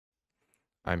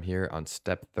I'm here on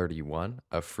step 31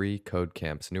 of Free Code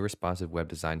Camp's new responsive web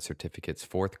design certificate's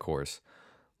fourth course,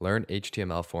 Learn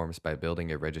HTML Forms by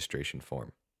Building a Registration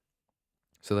Form.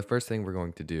 So the first thing we're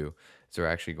going to do is we're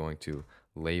actually going to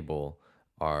label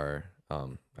our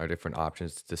different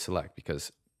options to select,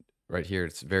 because right here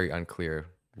it's very unclear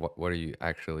what are you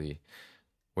actually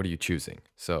what are you choosing.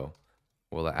 So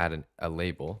we'll add a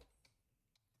label,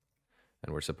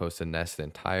 and we're supposed to nest the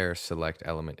entire select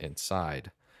element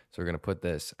inside. So we're going to put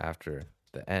this after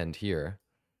the end here.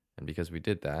 And because we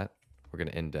did that, we're going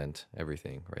to indent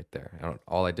everything right there.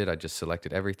 All I did, I just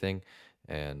selected everything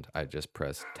and I just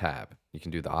pressed tab. You can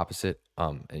do the opposite,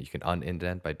 and you can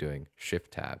unindent by doing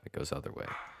shift tab. It goes the other way.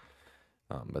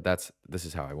 But this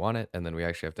is how I want it. And then we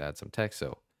actually have to add some text.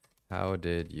 So how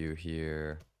did you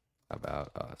hear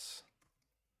about us?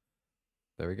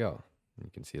 There we go. You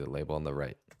can see the label on the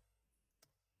right.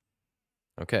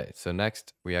 Okay, so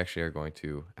next we actually are going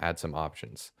to add some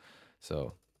options.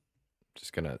 So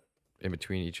just gonna, in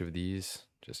between each of these,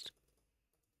 just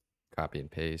copy and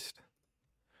paste.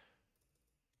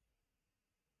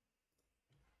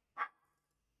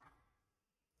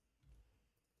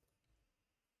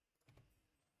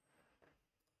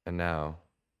 And now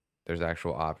there's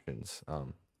actual options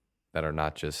that are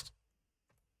not just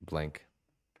blank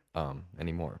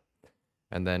anymore.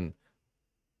 And then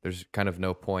there's kind of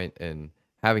no point in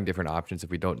having different options if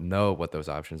we don't know what those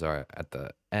options are at the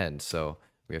end. So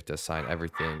we have to assign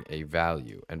everything a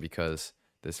value. And because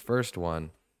this first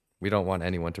one, we don't want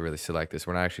anyone to really select this,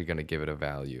 we're not actually going to give it a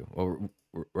value. Well,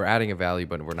 we're adding a value,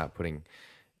 but we're not putting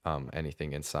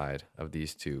anything inside of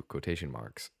these two quotation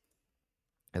marks.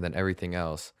 And then everything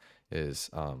else is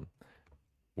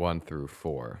 1 through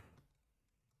 4.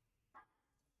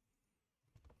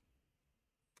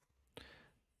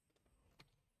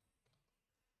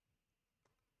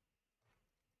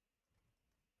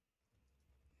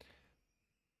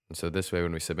 And so this way,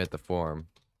 when we submit the form,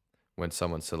 when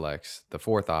someone selects the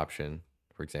fourth option,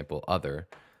 for example, other,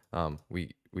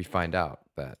 we find out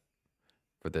that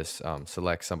for this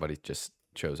select, somebody just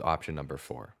chose option number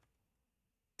 4.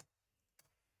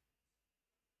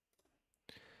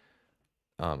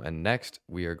 And next,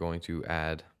 we are going to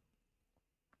add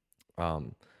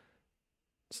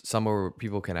somewhere where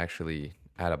people can actually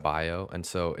add a bio. And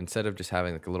so instead of just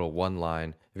having like a little one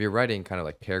line, if you're writing kind of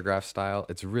like paragraph style,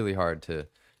 it's really hard to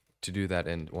do that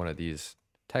in one of these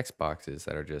text boxes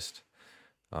that are just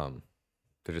they're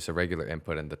just a regular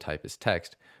input and the type is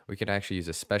text. We can actually use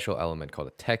a special element called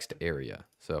a text area.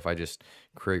 So if I just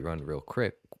create one real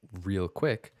quick,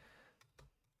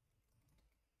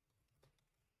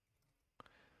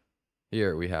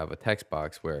 here we have a text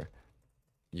box where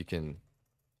you can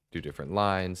do different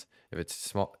lines. If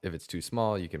it's too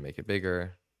small, you can make it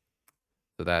bigger.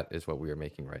 So that is what we are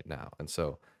making right now. And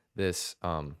so this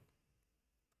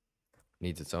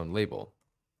needs its own label.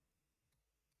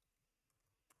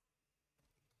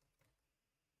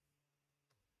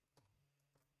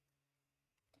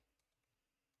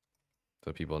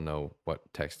 So people know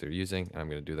what text they're using. And I'm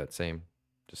going to do that same,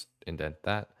 just indent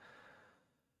that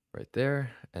right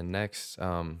there. And next,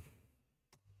 and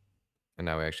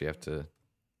now we actually have to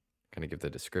kind of give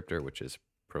the descriptor, which is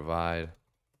provide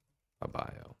a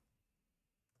bio.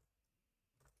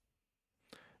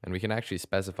 And we can actually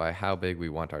specify how big we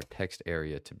want our text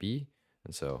area to be.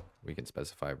 And so we can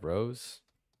specify rows,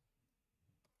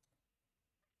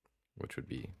 which would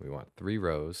be, we want 3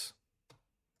 rows,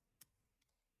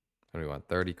 and we want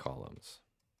 30 columns.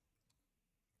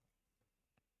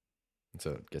 And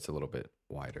so it gets a little bit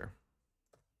wider.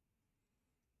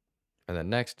 And then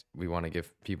next, we want to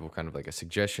give people kind of like a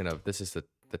suggestion of this is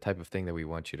the type of thing that we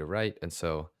want you to write. And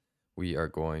so we are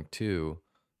going to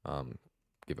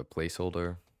give a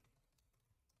placeholder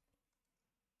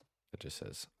that just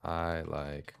says, I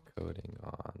like coding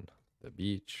on the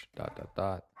beach, ...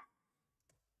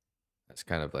 It's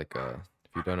kind of like a,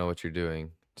 if you don't know what you're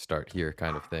doing, start here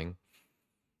kind of thing.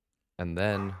 And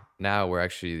then now we're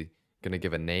actually going to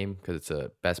give a name, because it's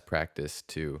a best practice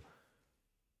to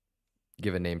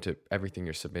give a name to everything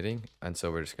you're submitting. And so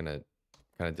we're just going to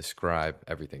kind of describe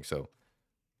everything. So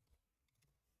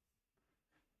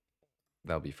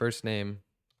that'll be first name,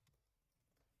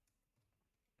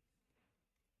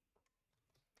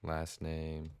 last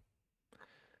name.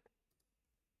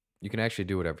 You can actually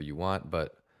do whatever you want,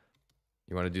 but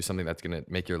you want to do something that's going to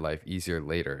make your life easier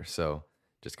later. So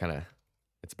just kind of,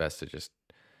 it's best to just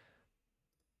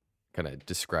kind of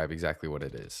describe exactly what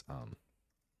it is.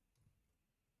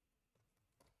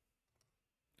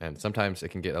 And sometimes it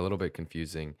can get a little bit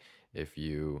confusing if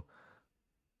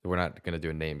we're not going to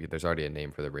do a name. There's already a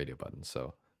name for the radio button.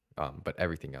 So, but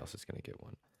everything else is going to get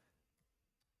one.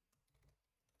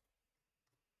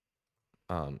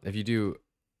 if you do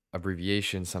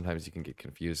abbreviations, sometimes you can get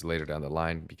confused later down the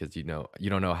line because you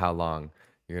don't know how long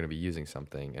you're going to be using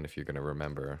something and if you're going to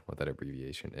remember what that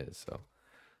abbreviation is. So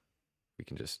we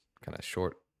can just kind of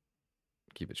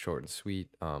keep it short and sweet.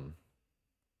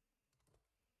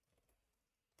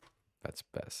 That's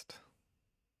best.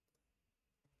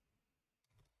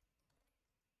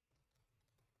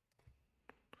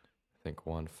 I think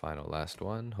one final last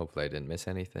one. Hopefully I didn't miss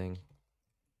anything.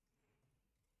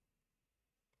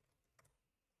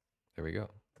 There we go.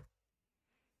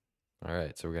 All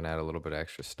right, so we're gonna add a little bit of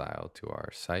extra style to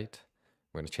our site.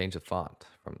 We're gonna change the font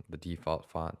from the default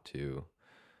font to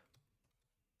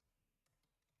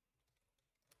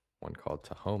one called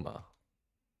Tahoma.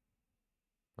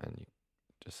 And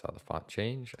you just saw the font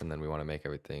change, and then we wanna make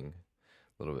everything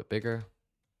a little bit bigger.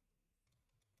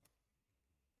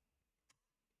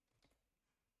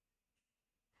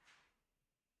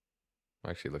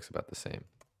 Actually, it looks about the same.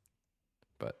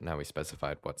 But now we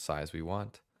specified what size we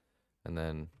want, and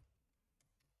then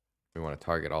we want to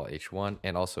target all H1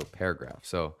 and also paragraph.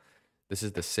 So this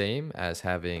is the same as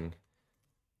having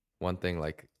one thing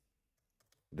like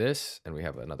this, and we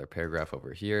have another paragraph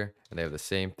over here, and they have the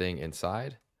same thing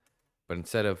inside. But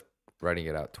instead of writing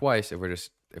it out twice,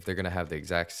 if they're gonna have the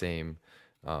exact same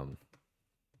thing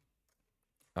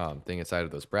inside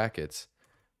of those brackets,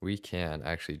 we can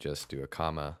actually just do a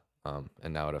comma,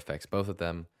 and now it affects both of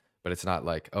them. But it's not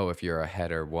like, oh, if you're a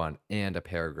header 1 and a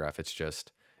paragraph, it's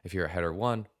just if you're a header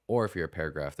 1 or if you're a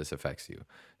paragraph, this affects you.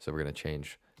 So we're going to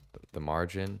change the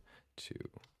margin to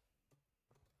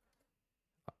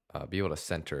be able to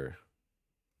center.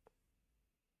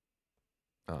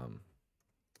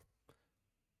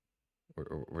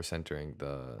 We're centering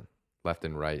the left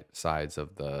and right sides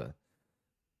of the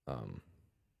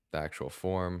actual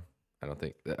form. I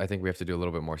think we have to do a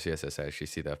little bit more CSS to actually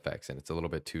see the effects, and it's a little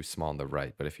bit too small on the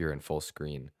right. But if you're in full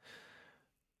screen,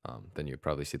 then you'd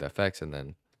probably see the effects, and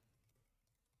then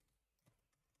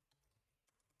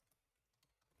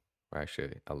we're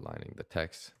actually aligning the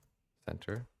text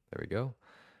center. There we go.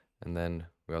 And then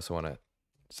we also want to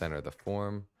center the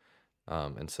form,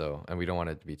 and we don't want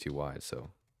it to be too wide,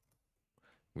 so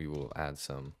we will add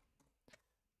some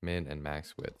min and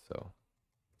max width. So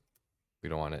we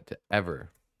don't want it to ever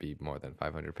be more than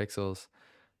 500 pixels,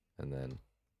 and then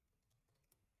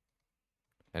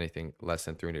anything less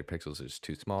than 300 pixels is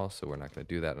too small, so we're not going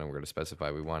to do that, and we're going to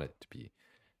specify we want it to be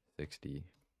 60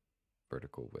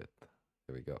 vertical width.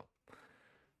 There we go.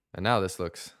 And now this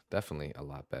looks definitely a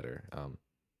lot better.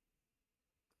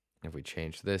 If we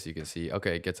change this, you can see,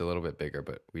 okay, it gets a little bit bigger,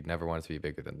 but we'd never want it to be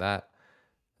bigger than that.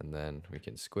 And then we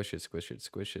can squish it, squish it,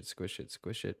 squish it, squish it,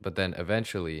 squish it. But then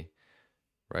eventually,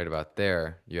 right about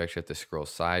there, you actually have to scroll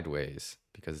sideways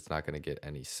because it's not going to get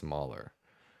any smaller.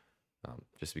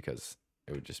 Just because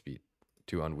it would just be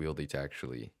too unwieldy to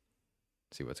actually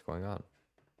see what's going on.